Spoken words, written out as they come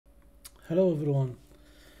Hello everyone.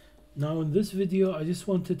 Now in this video I just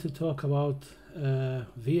wanted to talk about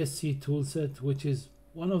VSC Toolset, which is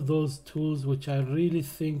one of those tools which I really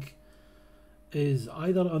think is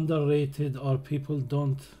either underrated or people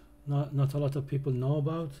not a lot of people know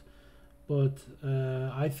about, but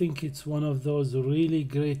I think it's one of those really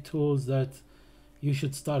great tools that you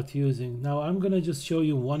should start using. Now I'm gonna just show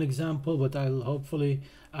you one example, but I'll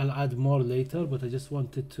add more later, but I just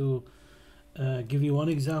wanted to give you one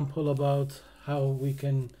example about how we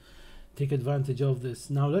can take advantage of this.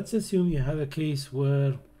 Now let's assume you have a case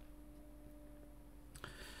where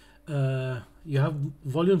you have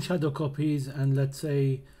volume shadow copies, and let's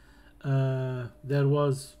say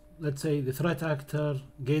let's say the threat actor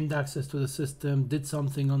gained access to the system, did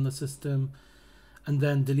something on the system, and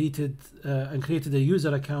then deleted and created a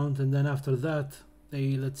user account, and then after that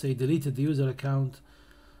they, let's say, deleted the user account.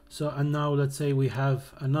 So, and now let's say we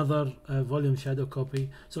have another volume shadow copy.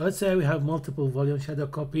 So let's say we have multiple volume shadow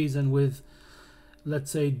copies, and with,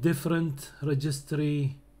 let's say, different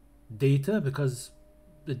registry data, because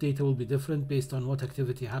the data will be different based on what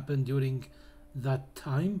activity happened during that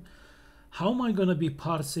time. How am I going to be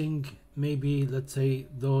parsing maybe, let's say,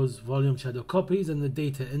 those volume shadow copies and the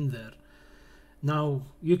data in there? Now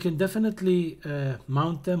you can definitely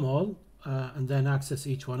mount them all and then access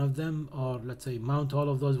each one of them, or let's say mount all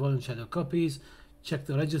of those volume shadow copies, check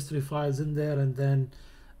the registry files in there, and then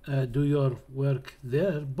do your work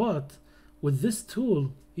there. But with this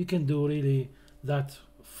tool you can do really that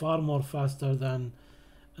far more faster than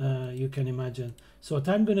you can imagine. So what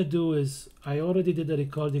I'm going to do is, I already did a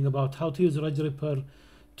recording about how to use RegRipper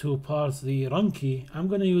to parse the run key. I'm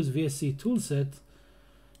going to use VSC Toolset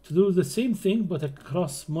to do the same thing but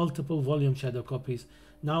across multiple volume shadow copies.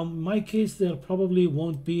 Now in my case there probably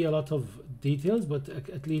won't be a lot of details, but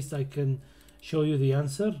at least I can show you the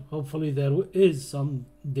answer. Hopefully there is some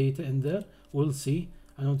data in there, we'll see.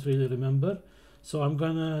 I don't really remember. So I'm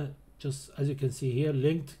gonna just, as you can see here,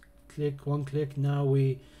 linked, click, one click. Now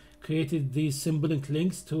we created these symbolic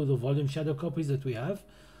links to the volume shadow copies that we have,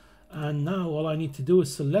 and now all I need to do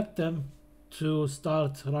is select them to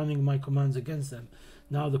start running my commands against them.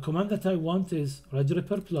 Now the command that I want is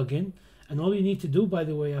RegRipper plugin, and all you need to do, by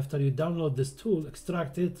the way, after you download this tool,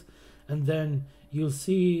 extract it, and then you'll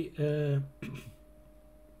see if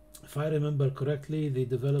I remember correctly, the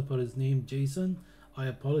developer is named Jason. I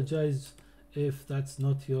apologize if that's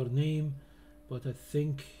not your name, but I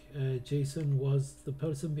think Jason was the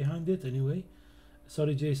person behind it. Anyway,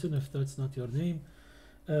 sorry Jason if that's not your name.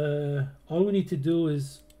 All we need to do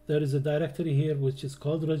is, there is a directory here which is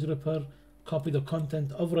called RegRipper. Copy the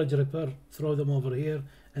content of RegRipper, throw them over here,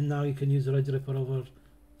 and now you can use RegRipper over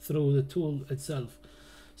through the tool itself.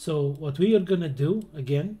 So what we are going to do,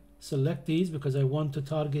 again, select these because I want to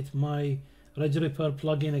target my RegRipper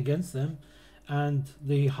plugin against them, and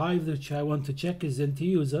the hive which I want to check is NT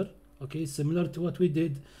user. Okay, similar to what we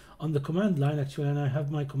did on the command line actually, and I have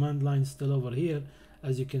my command line still over here.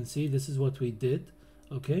 As you can see, this is what we did.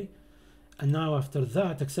 Okay, and now after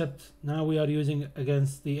that, except now we are using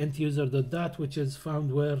against the NT user.dat, which is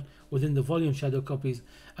found where within the volume shadow copies.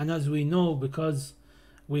 And as we know, because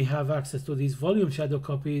we have access to these volume shadow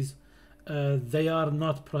copies, they are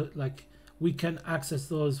not like we can access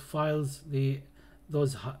those files,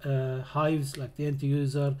 those hives like the NT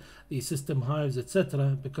user, the system hives,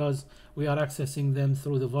 etc., because we are accessing them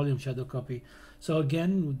through the volume shadow copy. So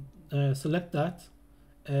again, select that,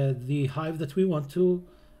 the hive that we want to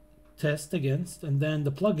test against, and then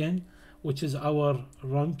the plugin, which is our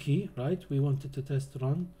run key, right? We wanted to test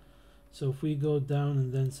run. So if we go down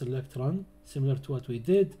and then select run, similar to what we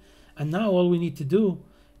did, and now all we need to do,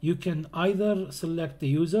 you can either select the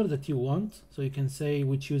user that you want, so you can say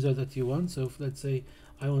which user that you want. So if, let's say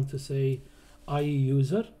I want to say IE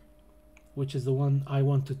user, which is the one I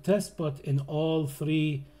want to test, but in all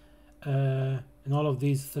of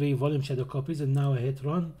these three volume shadow copies, and now I hit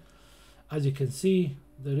run. As you can see,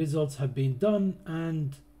 the results have been done,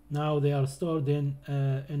 and now they are stored in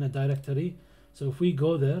a directory. So if we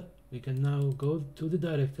go there, we can now go to the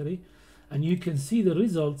directory, and you can see the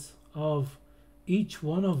results of each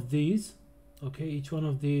one of these. Okay, each one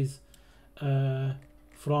of these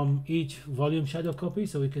from each volume shadow copy.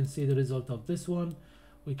 So we can see the result of this one,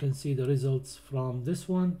 we can see the results from this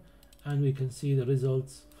one, and we can see the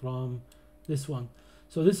results from this one.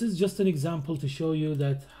 So this is just an example to show you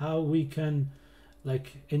that how we can,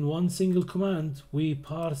 like in one single command, we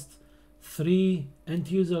parsed 3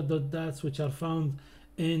 NTuser.dats which are found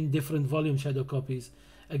in different volume shadow copies.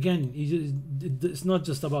 Again, it's not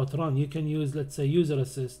just about run. You can use, let's say, user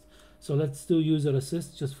assist. So let's do user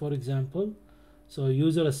assist just for example. So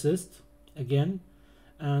user assist again,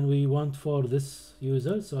 and we want for this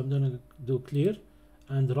user. So I'm going to do clear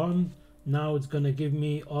and run. Now it's going to give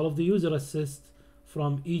me all of the user assist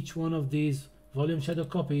from each one of these volume shadow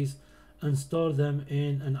copies and store them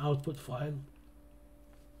in an output file.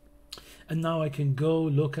 And now I can go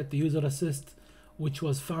look at the user assist which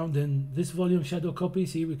was found in this volume shadow copy.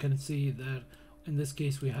 See, we can see there, in this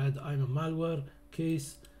case we had I'm a malware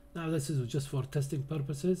case. Now this is just for testing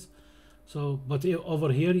purposes. So, but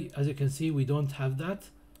over here, as you can see, we don't have that.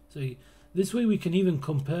 So this way we can even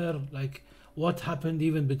compare like what happened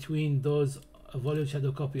even between those volume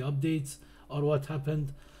shadow copy updates, or what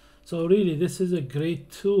happened. So really, this is a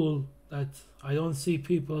great tool that I don't see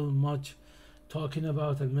people much talking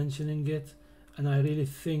about and mentioning it. And I really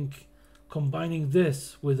think combining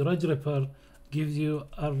this with RegRipper gives you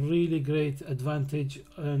a really great advantage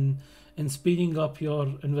in speeding up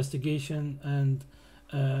your investigation and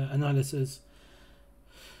analysis.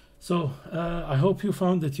 So I hope you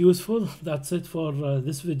found it useful. That's it for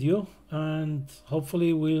this video, and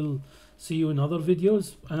hopefully we'll see you in other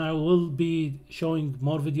videos, and I will be showing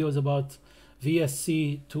more videos about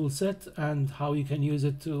VSC Toolset and how you can use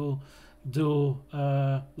it to do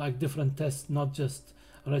like different tests, not just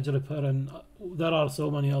RegRipper, and there are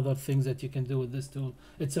so many other things that you can do with this tool.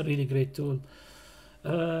 It's a really great tool.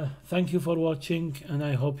 Thank you for watching, and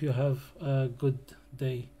I hope you have a good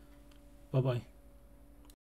day. Bye bye.